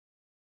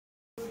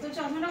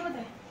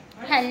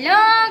Hello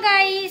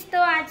guys, তো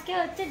আজকে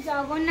হচ্ছে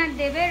জগন্নাথ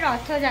দেবের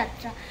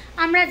রথযাত্রা।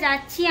 আমরা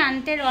যাচ্ছি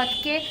আনতে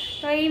রথকে।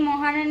 তো এই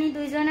মহারানী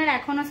দুইজনের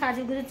এখনো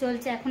সাজুগুজু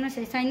চলছে, এখনো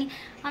শেষ হয়নি।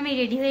 আমি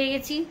রেডি হয়ে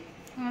গেছি,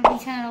 আমার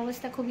বিছানার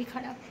অবস্থা খুবই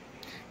খারাপ।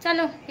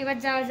 চলো এবার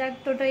যাওয়া যাক,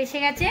 টোটো এসে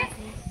গেছে।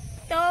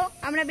 তো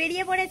আমরা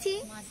বেরিয়ে পড়েছি।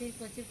 মাসের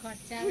প্রচুর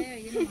খরচা হবে,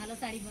 ওই জন্য ভালো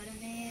শাড়ি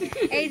পরনে।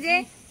 এই যে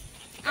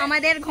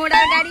আমাদের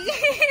ঘোড়ার গাড়ি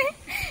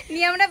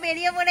নিয়ে আমরা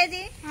বেরিয়ে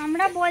পড়েছি।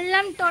 আমরা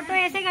বললাম টোটো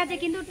এসে গেছে,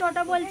 কিন্তু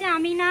টোটো বলছে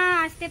আমি না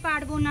আসতে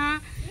পারবো না,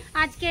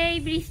 আজকে এই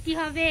বৃষ্টি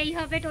হবে, এই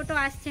হবে, টোটো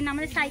আসছে না।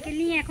 আমাদের সাইকেল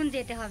নিয়ে এখন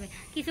যেতে হবে,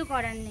 কিছু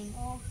করার নেই।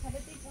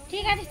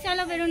 ঠিক আছে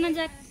চলো বেরোনো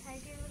যাক।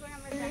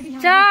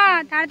 চ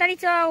তাড়াতাড়ি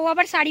চ। ও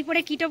আবার শাড়ি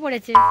পরে কিটো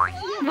পরেছে,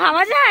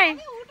 ভাবা যায়?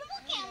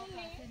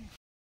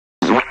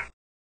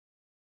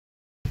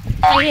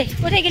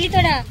 কোথায় গেলি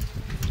তোরা?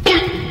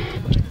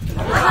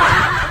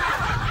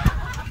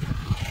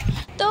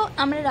 তো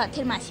আমরা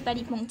রথের মাসি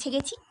বাড়ি পৌঁছে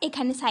গেছি।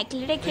 এখানে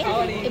সাইকেল রেখে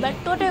এবার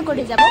টোটোয়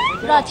করে যাব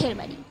রথের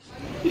বাড়ি।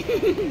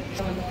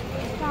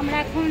 তো আমরা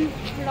এখন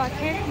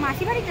রথের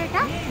মাসি বাড়ি, তো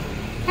এটা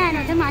হ্যাঁ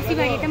রথের মাসি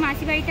বাড়ি, এটা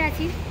মাসি বাড়িতে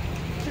আছি।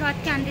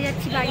 রথকে আনতে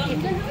যাচ্ছি বাড়ি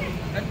থেকে।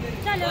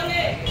 চলো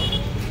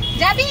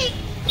যাবি?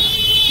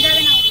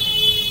 যাবে না?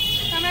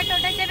 আমরা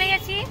টোটোয় চেপে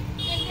গেছি।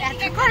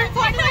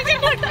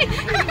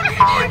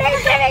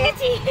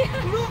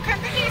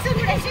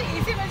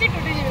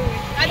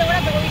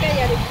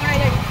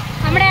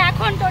 আমরা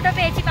এখন টোটো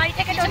পেয়েছি, বাড়ি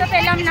থেকে টোটো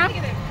পেলাম না।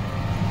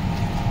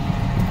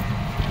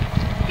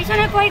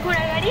 পিছনে কই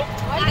ঘোড়ার গাড়ি?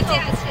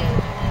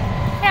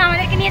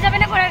 আমাদেরকে নিয়ে যাবে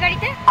না ঘোড়ার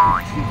গাড়িতে?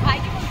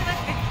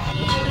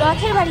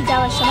 রথের বাড়ি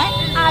যাওয়ার সময়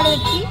আরো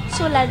একটি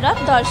সোলার রথ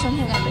দর্শন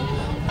হয়ে গেল।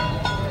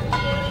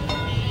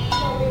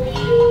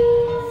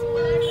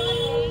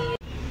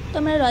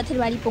 তোমরা রথের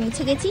বাড়ি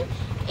পৌঁছে গেছি।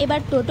 এবার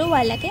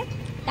টোটোওয়ালাকে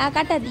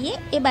টাকাটা দিয়ে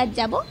এবার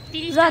যাব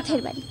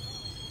রথের বাড়ি।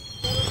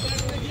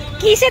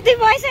 কিসে তুই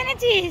পয়সা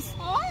এনেছিস?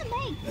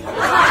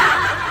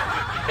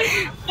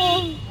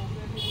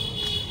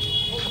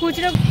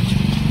 খুচরো।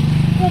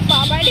 ও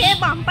বাবা রে,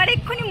 বাম্পার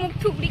এক্ষুনি মুখ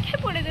থুবড়ি খেয়ে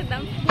পড়ে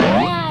যেতাম।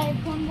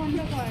 ফোন বন্ধ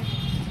কর।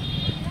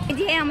 এই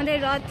যে আমাদের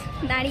রথ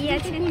দাঁড়িয়ে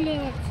আছে।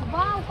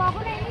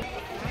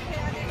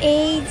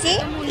 এই যে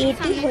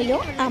এটি হলো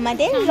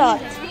আমাদের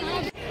রথ।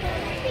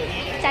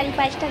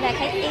 চারিপাশটা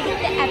দেখাই।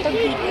 এদিকটা এত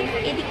ভিড়,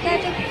 এদিকটা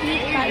এত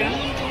ভিড় কারণ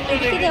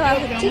এদিকে দেওয়া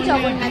হচ্ছে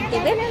জগন্নাথ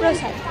দেবের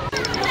প্রসাদ।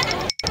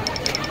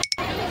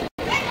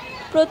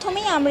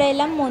 প্রথমেই আমরা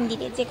এলাম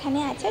মন্দিরে, যেখানে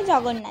আছে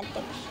জগন্নাথ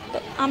দেব। তো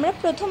আমরা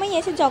প্রথমেই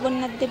এসে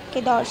জগন্নাথ দেবকে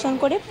দর্শন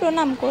করে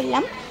প্রণাম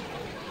করলাম।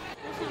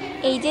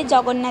 এই যে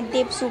জগন্নাথ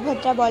দেব,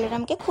 সুভদ্রা,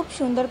 বলরামকে খুব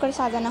সুন্দর করে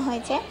সাজানো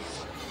হয়েছে।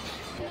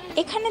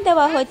 এখানে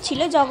দেওয়া হচ্ছিল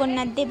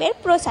জগন্নাথ দেবের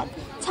প্রসাদ,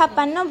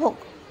 56 ভোগ।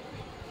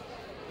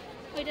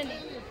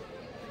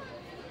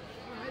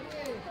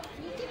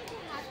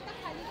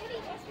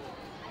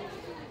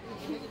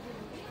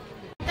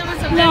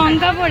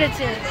 লঙ্কা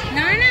পড়েছে।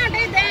 না না,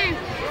 ওটাই দেখ।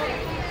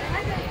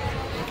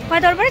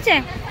 তোর পড়েছে?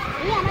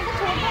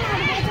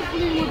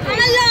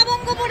 আমার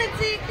লবঙ্গ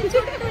পড়েছে।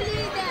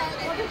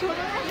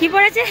 কি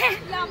পড়েছে?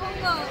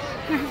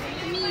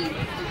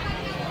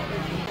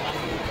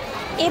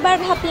 এবার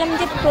ভাবলাম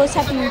যে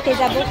প্রসাদ নিতে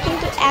যাব,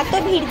 কিন্তু এত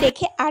ভিড়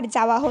দেখে আর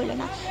যাওয়া হলো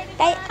না।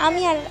 তাই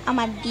আমি আর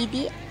আমার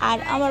দিদি আর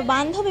আমার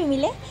বান্ধবী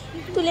মিলে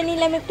তুলে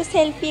নিলাম একটু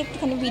সেলফি,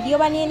 একটুখানি ভিডিও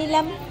বানিয়ে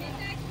নিলাম।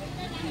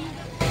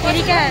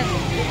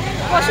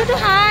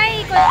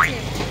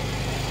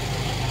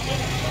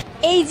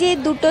 এই যে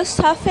দুটো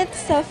সফেদ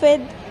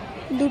সফেদ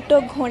দুটো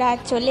ঘোড়া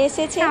চলে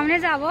এসেছে। সামনে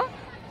যাব।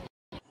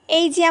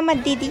 এই যে আমার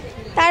দিদি,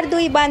 তার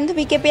দুই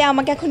বান্ধবীকে পেয়ে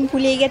আমাকে এখন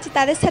ভুলেই গেছে,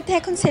 তাদের সাথে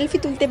এখন সেলফি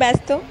তুলতে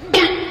ব্যস্ত।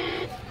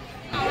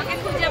 আমাকে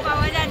খুঁজে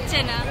পাওয়া যাচ্ছে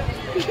না।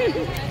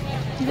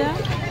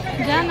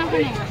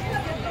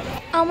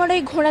 আমার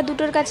ওই ঘোড়া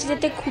দুটোর কাছে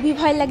যেতে খুবই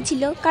ভয়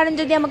লাগছিল, কারণ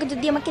যদি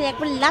আমাকে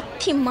একবার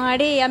লাথি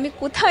মারে আমি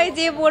কোথায়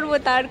যেয়ে পড়বো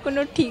তার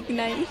কোনো ঠিক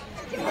নাই।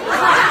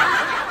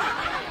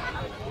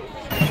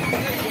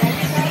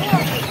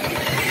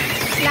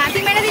 লাথি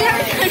মেরে দিলাম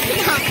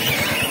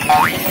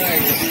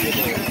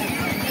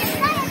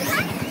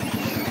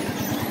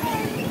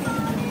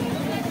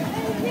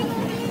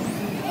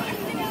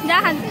যা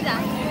হাসতে যা।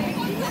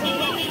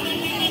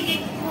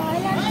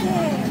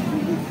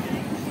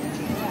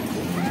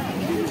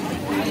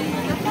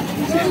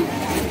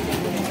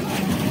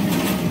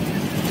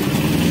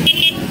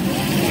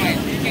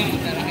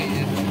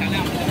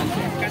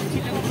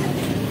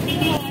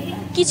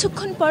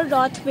 কিছুক্ষণ পর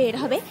রথ বের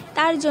হবে,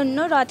 তার জন্য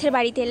রথের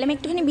বাড়িতে এলাম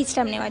একটুখানি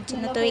বিশ্রাম নেওয়ার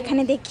জন্য। তো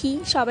এখানে দেখি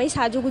সবাই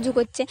সাজুগুজু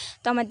করছে।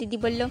 তো আমার দিদি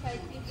বললো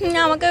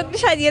আমাকে একটু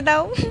সাজিয়ে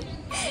দাও।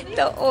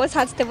 তো ও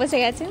সাজতে বসে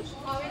গেছে।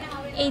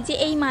 এই যে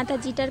এই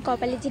মাতাজিটার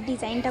কপালে যে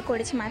ডিজাইনটা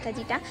করেছে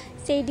মাতাজিটা,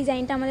 সেই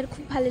ডিজাইনটা আমাদের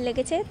খুব ভালো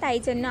লেগেছে, তাই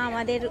জন্য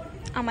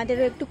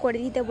আমাদেরও একটু করে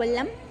দিতে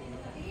বললাম।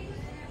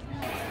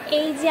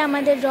 এই যে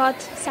আমাদের রথ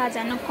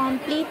সাজানো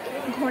কমপ্লিট,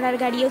 ঘোড়ার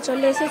গাড়িও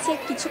চলে এসেছে।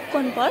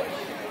 কিছুক্ষণ পর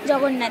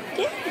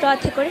জগন্নাথকে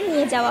রথে করে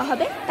নিয়ে যাওয়া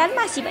হবে তার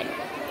মাসি বাড়ি।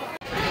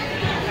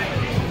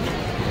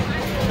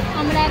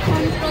 আমরা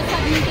এখন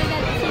প্রসাদ নিতে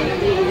যাচ্ছি।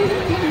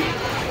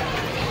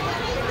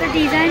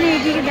 ডিজাইন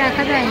এইদিকে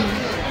দেখা যায়নি।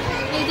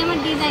 ওই যে আমার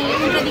ডিজাইন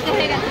উল্টো দিকে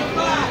হয়ে গেছে।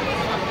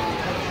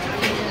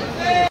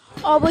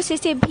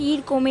 অবশেষে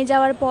ভিড় কমে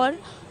যাওয়ার পর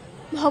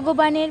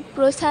ভগবানের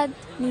প্রসাদ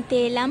নিতে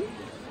এলাম।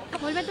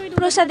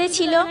 প্রসাদে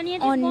ছিল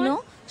অন্ন,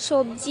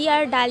 সবজি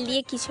আর ডাল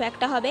দিয়ে কিছু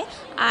একটা হবে,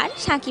 আর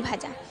শাঁকি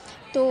ভাজা।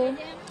 তো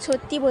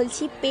সত্যি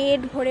বলছি পেট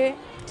ভরে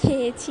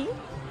খেয়েছি,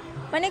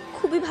 মানে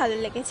খুবই ভালো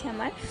লেগেছে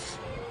আমার।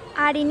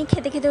 আর ইনি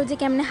খেতে খেতেও যে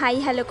কেমনে হাই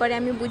হ্যালো করে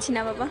আমি বুঝি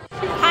না বাবা।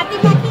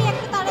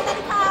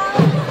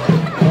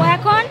 ও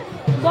এখন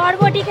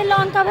বরবটিকে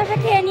লঙ্কা ভাষা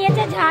খেয়ে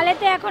নিয়েছে,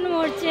 ঝালেতে এখন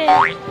মরছে।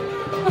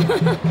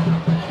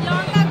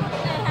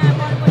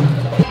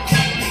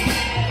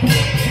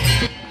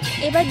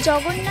 এবার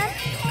জগন্নাথ,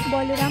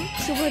 বলরাম,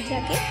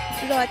 সুভদ্রাকে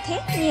রথে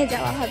নিয়ে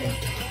যাওয়া হবে।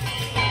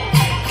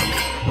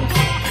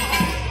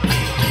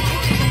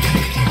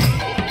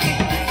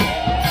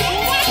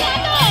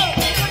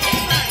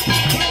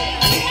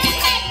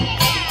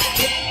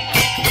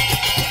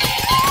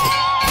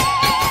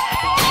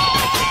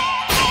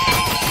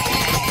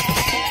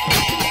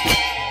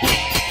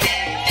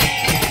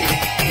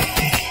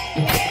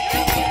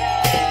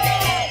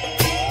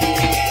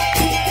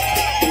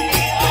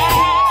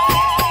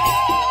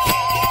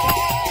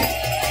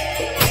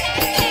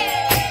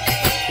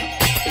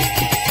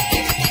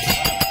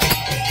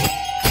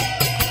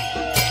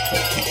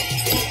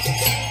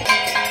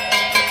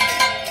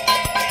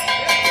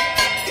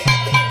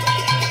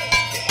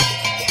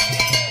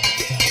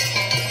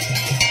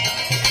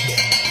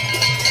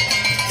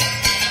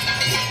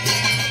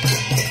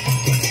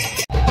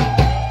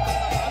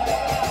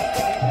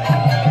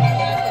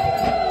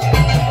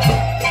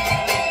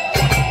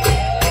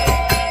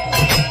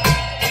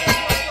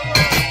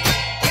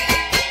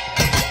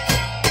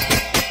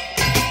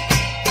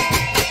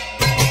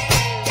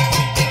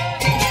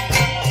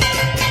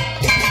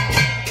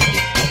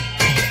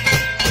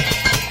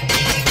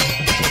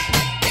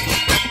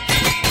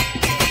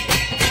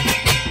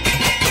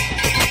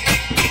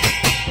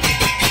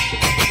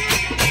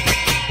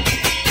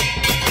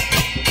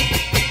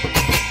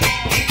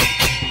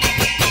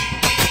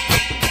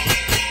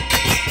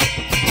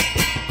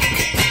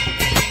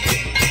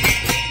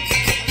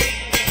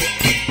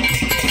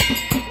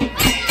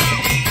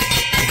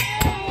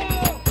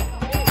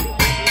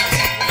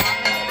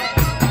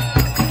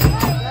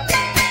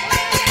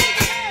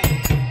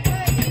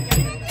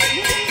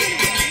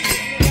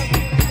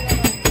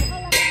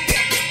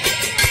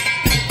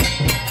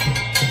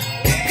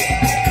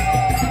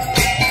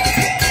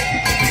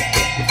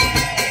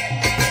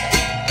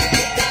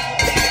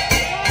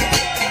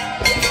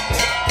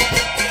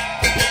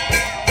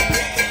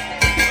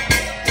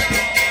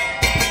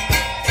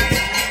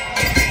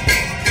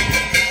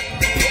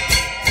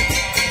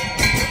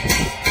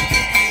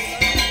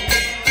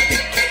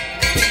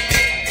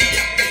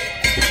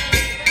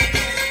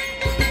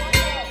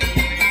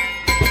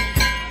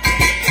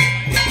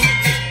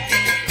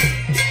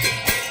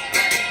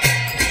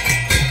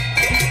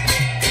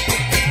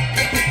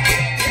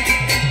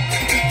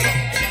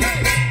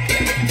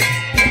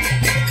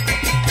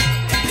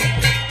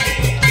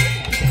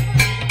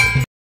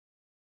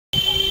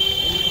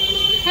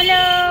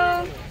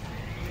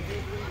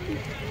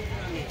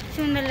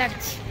 সুন্দর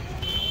লাগছে।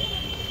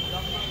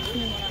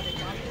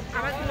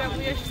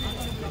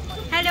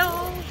 হ্যালো।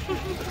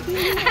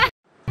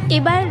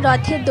 এবার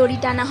রথের দড়ি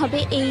টানা হবে।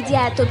 এই যে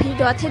এত ভিড়,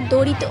 রথের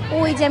দড়ি তো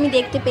ওই যে আমি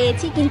দেখতে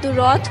পেয়েছি, কিন্তু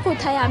রথ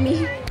কোথায় আমি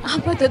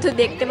আপাতত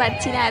দেখতে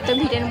পাচ্ছি না এত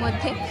ভিড়ের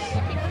মধ্যে।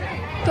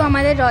 তো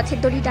আমাদের রথের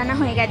দড়ি টানা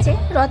হয়ে গেছে।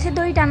 রথের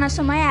দড়ি টানার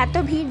সময় এত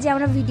ভিড় যে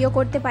আমরা ভিডিও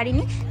করতে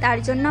পারিনি, তার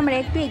জন্য আমরা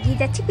একটু এগিয়ে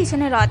যাচ্ছি,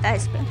 পিছনে রথ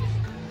আসবে।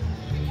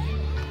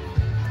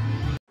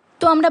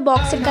 তো আমরা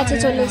বক্সের কাছে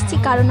চলে এসেছি,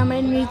 কারণ আমরা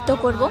নৃত্য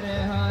করব।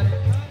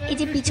 এই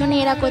যে পিছনে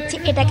এরা করছে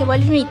এটাকে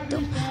বলে নৃত্য,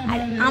 আর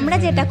আমরা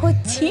যেটা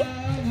করছি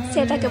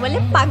সেটাকে বলে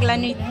পাগলা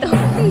নৃত্য।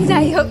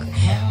 যাই হোক,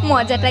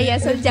 মজাটাই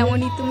আসল,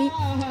 যেমনই তুমি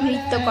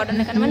নৃত্য করো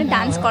না কেন, মানে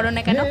ডান্স করো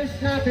না কেন।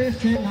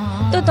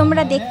 তো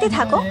তোমরা দেখতে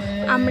থাকো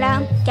আমরা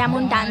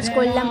কেমন ডান্স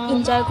করলাম,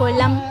 এনজয়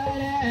করলাম।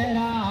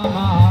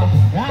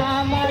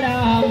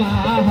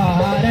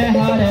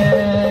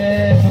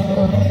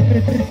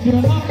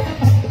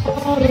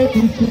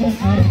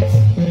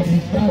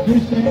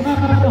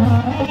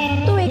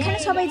 তো এখানে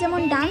সবাই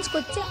যেমন ডান্স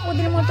করছে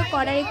ওদের মতো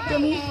করার একটু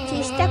আমি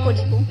চেষ্টা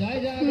করিব।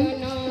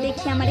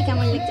 দেখি আমার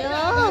কেমন লাগছে।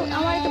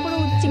 আমার তো পুরো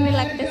উচ্চিংড়ে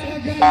লাগতেছে।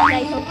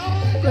 যাই হোক,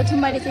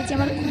 প্রথমবার এসেছি,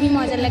 আমার খুবই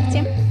মজা লাগছে।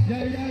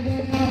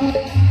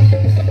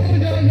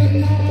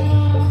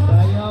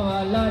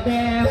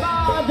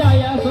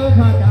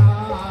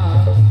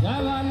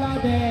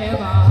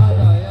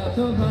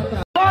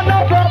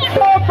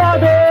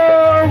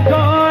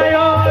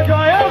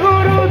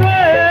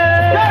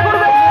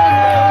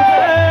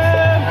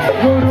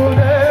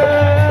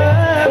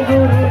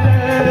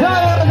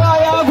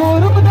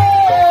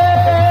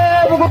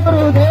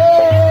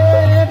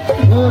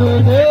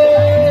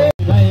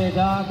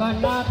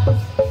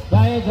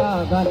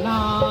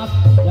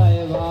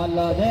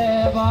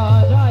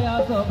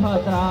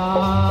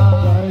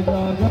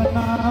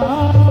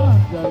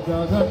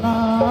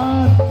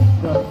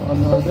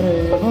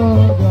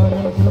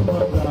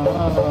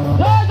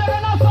 जय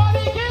जगन्नाथ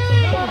स्वामी की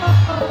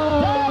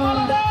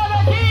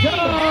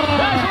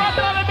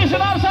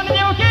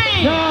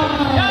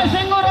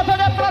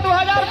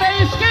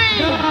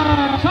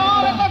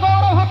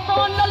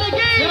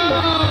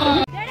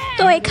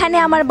এখানে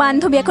আমার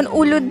বান্ধবী এখন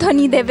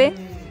উলুধ্বনি দেবে।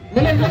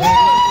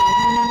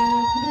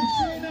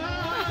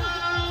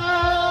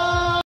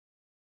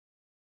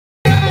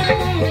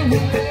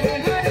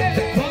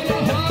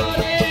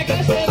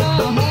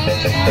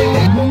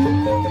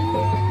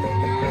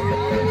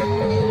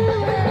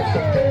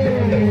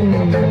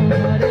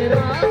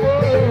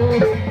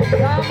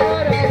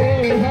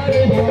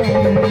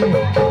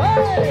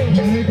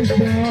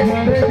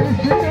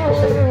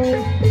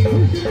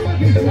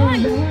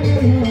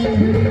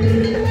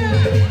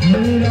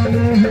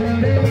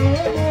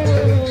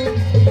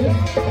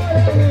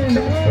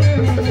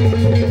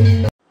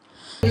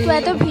 তো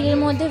এত ভিড়ের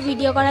মধ্যে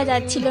ভিডিও করা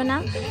যাচ্ছিল না,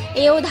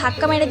 এও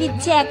ধাক্কা মেরে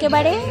দিচ্ছে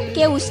একেবারে,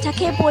 কেউ উষ্ঠা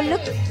খেয়ে পড়লো,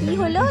 কী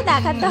হলো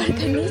দেখার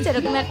দরকার নেই,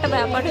 সেরকম একটা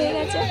ব্যাপার হয়ে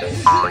গেছে।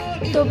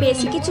 তো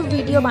বেশি কিছু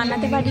ভিডিও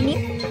বানাতে পারিনি,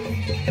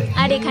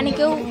 আর এখানে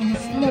কেউ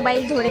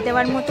মোবাইল ধরে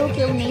দেওয়ার মতো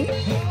কেউ নেই।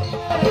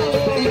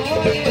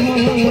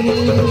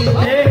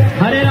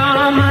 হরে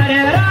রাম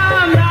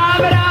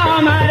রাম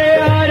রাম হরে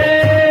হরে।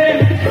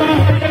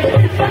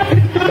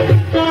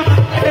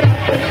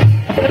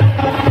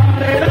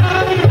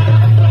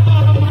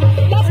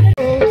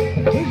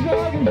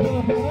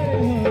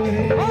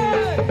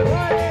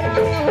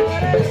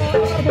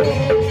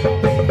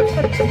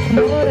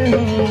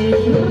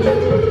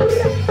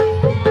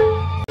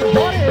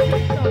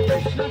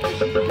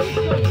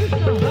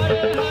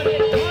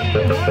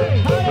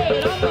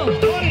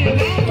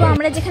 তো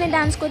আমরা যেখানে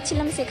ডান্স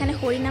করছিলাম সেখানে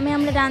হরিনামে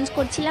আমরা ডান্স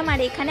করছিলাম, আর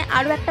এখানে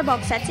আরও একটা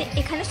বক্স আছে,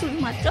 এখানে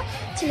শুধুমাত্র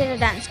ছেলেরা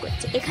ডান্স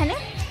করছে, এখানে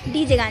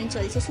ডিজে গান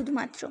চলছে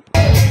শুধুমাত্র।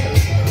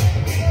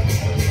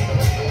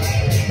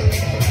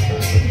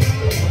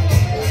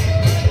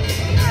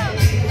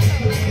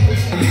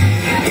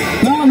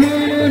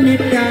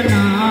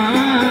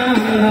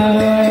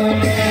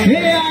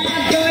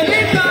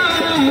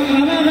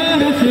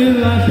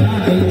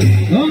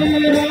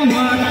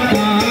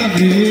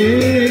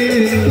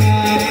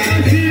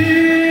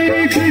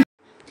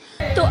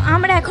 তো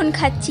আমরা এখন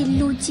খাচ্ছি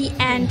লুচি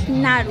অ্যান্ড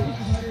নাড়ু।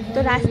 তো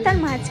রাস্তার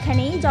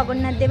মাঝখানেই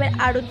জগন্নাথ দেবের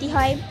আরতি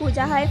হয়,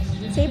 পূজা হয়,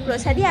 সেই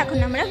প্রসাদই এখন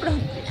আমরা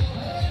গ্রহণ করলাম।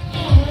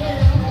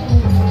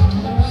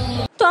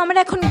 তো আমরা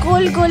এখন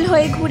গোল গোল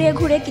হয়ে ঘুরে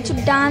ঘুরে কিছু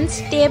ডান্স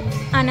স্টেপ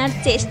আনার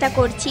চেষ্টা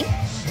করছি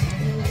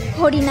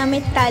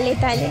হরিনামের তালে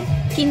তালে,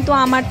 কিন্তু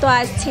আমার তো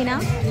আসছে না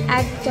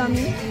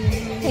একদমই।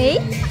 এই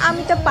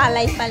আমি তো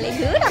পালাই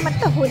দূর, আমার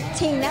তো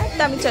হচ্ছেই না, তো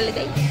আমি চলে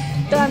যাই।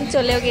 তো আমি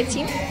চলেও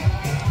গেছি।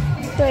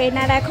 তো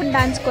এনারা এখন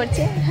ডান্স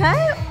করছে,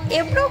 হ্যাঁ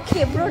এবড়ো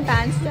খেবড়ো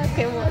ডান্স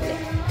যাকে বলে।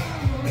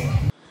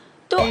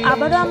 তো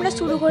আবারও আমরা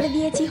শুরু করে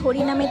দিয়েছি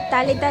হরিনামের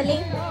তালে তালে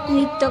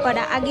নৃত্য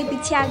করা, আগে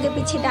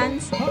পিছে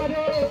ডান্স।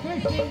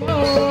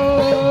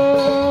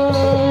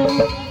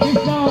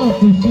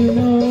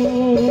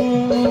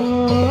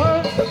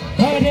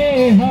 হরে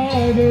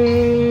হরে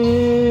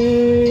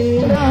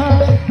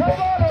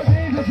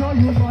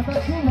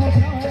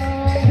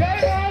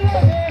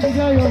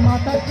জয়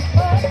মাতা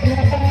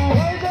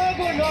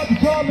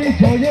স্বামী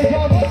জয়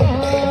জগন্নাথ,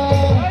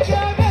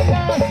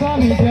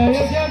 স্বামী জয়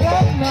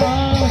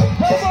জগন্নাথ।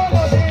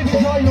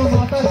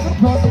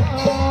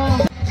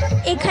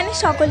 এখানে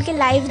সকলকে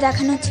লাইভ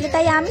দেখানো হচ্ছিল,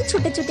 তাই আমি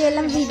ছুটে ছুটে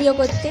এলাম ভিডিও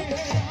করতে,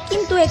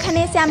 কিন্তু এখানে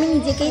এসে আমি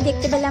নিজেকেই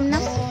দেখতে পেলাম না।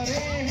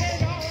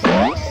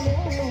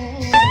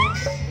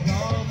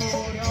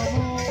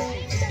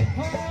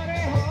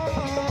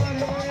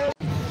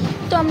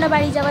 তো আমরা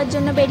বাড়ি যাওয়ার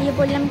জন্য বেরিয়ে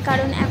পড়লাম,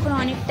 কারণ এখন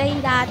অনেকটাই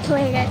রাত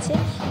হয়ে গেছে,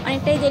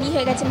 অনেকটাই দেরি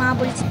হয়ে গেছে। মা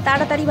বলছে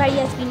তাড়াতাড়ি বাড়ি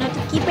আসবি, না তো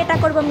কী পেটা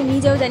করবো আমি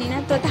নিজেও জানি না।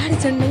 তো তার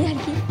জন্যই আর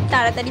কি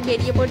তাড়াতাড়ি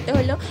বেরিয়ে পড়তে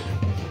হলো।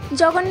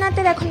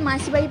 জগন্নাথের এখন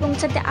মাসি বাড়ি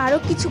পৌঁছাতে আরও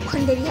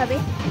কিছুক্ষণ দেরি হবে,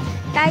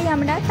 তাই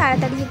আমরা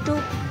তাড়াতাড়ি একটু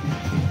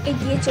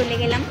এগিয়ে চলে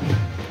গেলাম,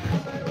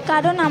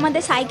 কারণ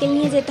আমাদের সাইকেল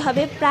নিয়ে যেতে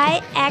হবে প্রায়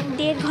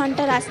 1-1.5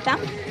 ঘন্টা রাস্তা,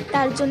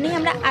 তার জন্যই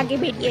আমরা আগে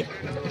বেরিয়ে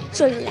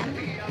চললাম।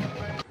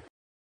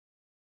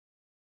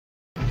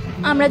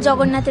 আমরা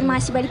জগন্নাথের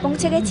মাসি বাড়ি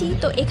পৌঁছে গেছি,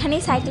 তো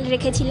এখানেই সাইকেল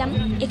রেখেছিলাম,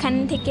 এখান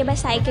থেকে এবার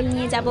সাইকেল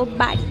নিয়ে যাব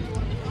বাড়ি।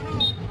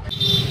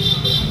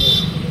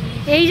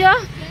 এই যে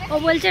ও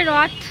বলছে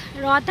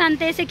রথ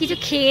আনতে এসে কিছু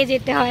খেয়ে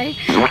যেতে হয়,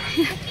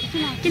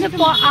 কিন্তু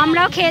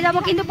আমরাও খেয়ে যাবো,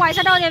 কিন্তু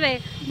পয়সাটাও দেবে।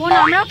 বোন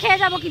আমরাও খেয়ে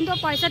যাবো, কিন্তু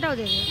পয়সাটাও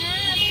দেবে।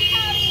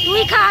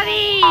 তুই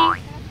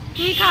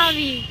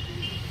খাবি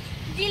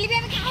জিলিপি,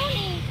 আমি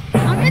খাওনি,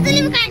 আমরা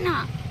জিলিপি খাই না।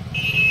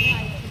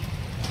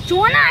 চো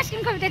না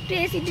আইসক্রিম খাবি, একটু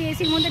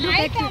এসির মধ্যে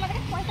ঢুকে একটু।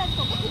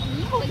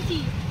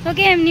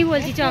 তোকে এমনি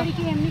বলছি, চ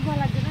এমনি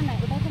বলার জন্য না,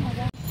 ওটাই তো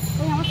মজা।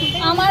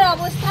 আমার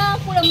অবস্থা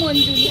পুরো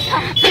মঞ্জুরি,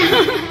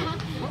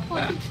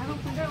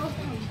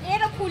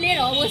 এর ফুলের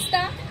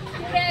অবস্থা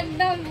পুরো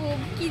একদম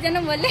কি যেন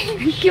বলে,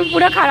 কি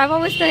পুরো খারাপ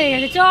অবস্থা হয়ে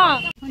গেছে। চ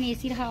এখন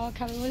এসির হাওয়া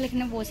খাবে বলে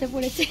এখানে বসে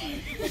পড়েছে।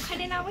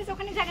 ওখানে না বসে,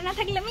 ওখানে জায়গা না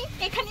থাকলে আমি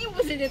এখানেই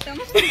বসে যেতাম।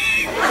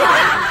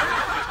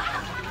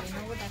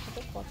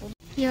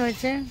 কি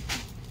হয়েছে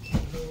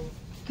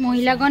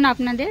মহিলাগণ,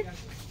 আপনাদের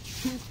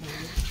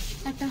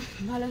একটা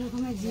ভালো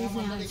রকমের জিনিস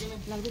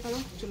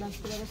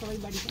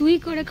তুই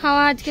করে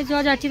খাওয়া। আজকে চ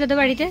যাচ্ছি তোদের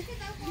বাড়িতে,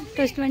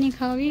 টোস্ট বানিয়ে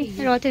খাওয়াবি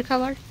রথের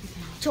খাবার।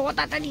 চ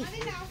তাড়াতাড়ি।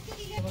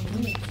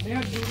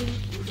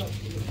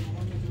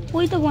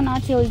 ওই তো বোনা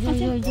আছে, ওই যে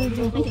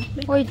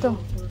ওই তো।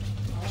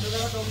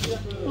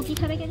 ও কি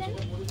খাবে কে জানে?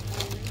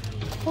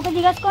 ওকে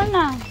জিজ্ঞাসা কর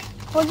না,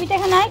 কলবিটা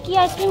এখানে আয়, কি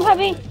আইসক্রিম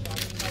খাবি?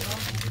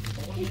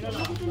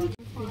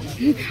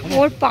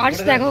 ওর পার্স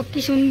দেখো কি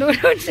সুন্দর,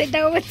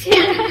 সেটাও হচ্ছে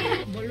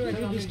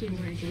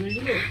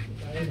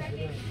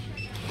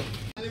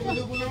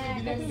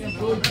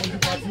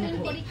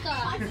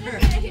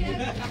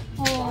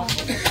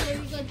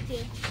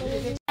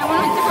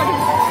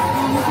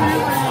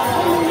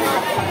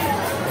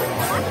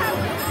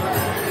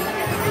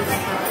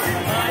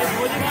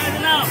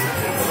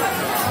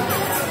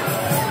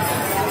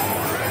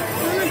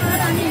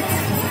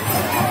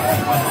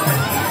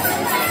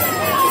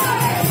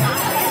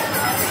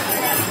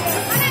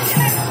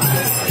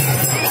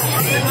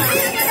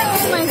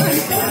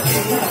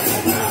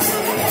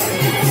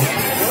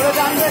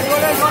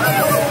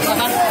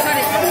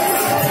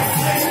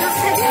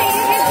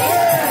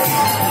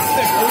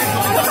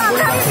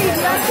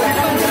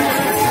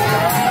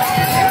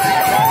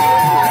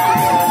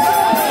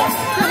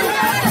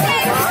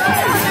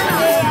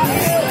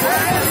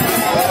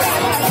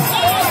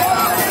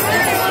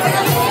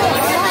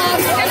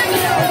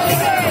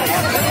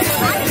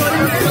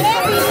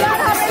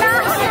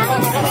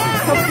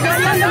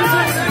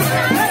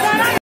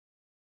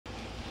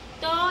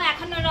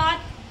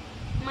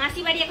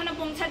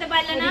পৌঁছাতে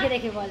পারলো না।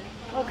 দেখে বল,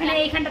 ওখানে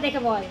এইখানটা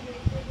দেখে বল।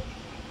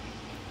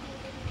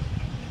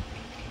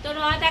 তো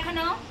রথ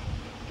এখনো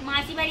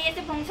মাসি বাড়ি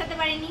এসে পৌঁছাতে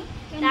পারেনি,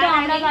 কিন্তু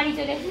আমরা বাড়ি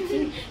চলে এসেছি,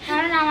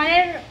 কারণ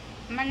আমাদের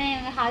মানে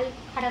হাল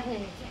খারাপ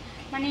হয়ে গেছে,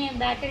 মানে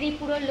ব্যাটারি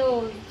পুরো লো,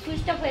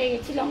 সুইচ অফ হয়ে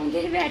গেছিল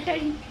আমাদের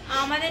ব্যাটারি।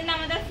 আমাদের না,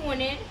 আমাদের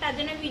ফোনের, তার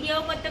জন্য ভিডিও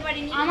করতে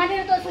পারিনি। আমাদের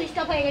তো সুইচ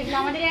অফ হয়ে গেছিল,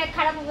 আমাদের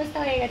খারাপ অবস্থা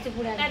হয়ে গেছে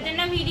পুরো, তার জন্য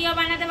ভিডিও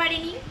বানাতে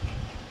পারিনি।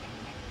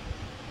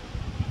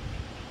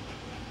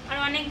 আর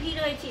অনেক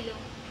ভিড় হয়েছিল।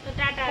 তো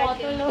টাটা।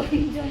 কত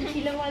লোকজন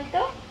ছিল বলতো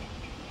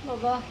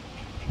বাবা।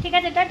 ঠিক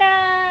আছে, টাটা।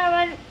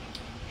 আবার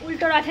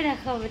উল্টো রথে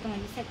দেখা হবে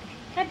তোমাদের সাথে,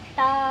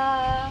 টাটা।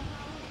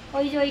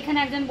 ওই যে ওইখানে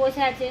একজন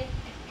বসে আছে,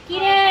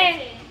 কিরে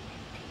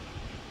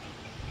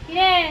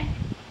কিরে,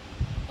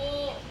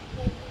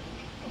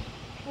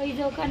 ওই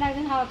যে ওখানে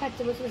একজন হাওয়া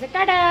খাচ্ছে বসে বসে,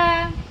 টাটা।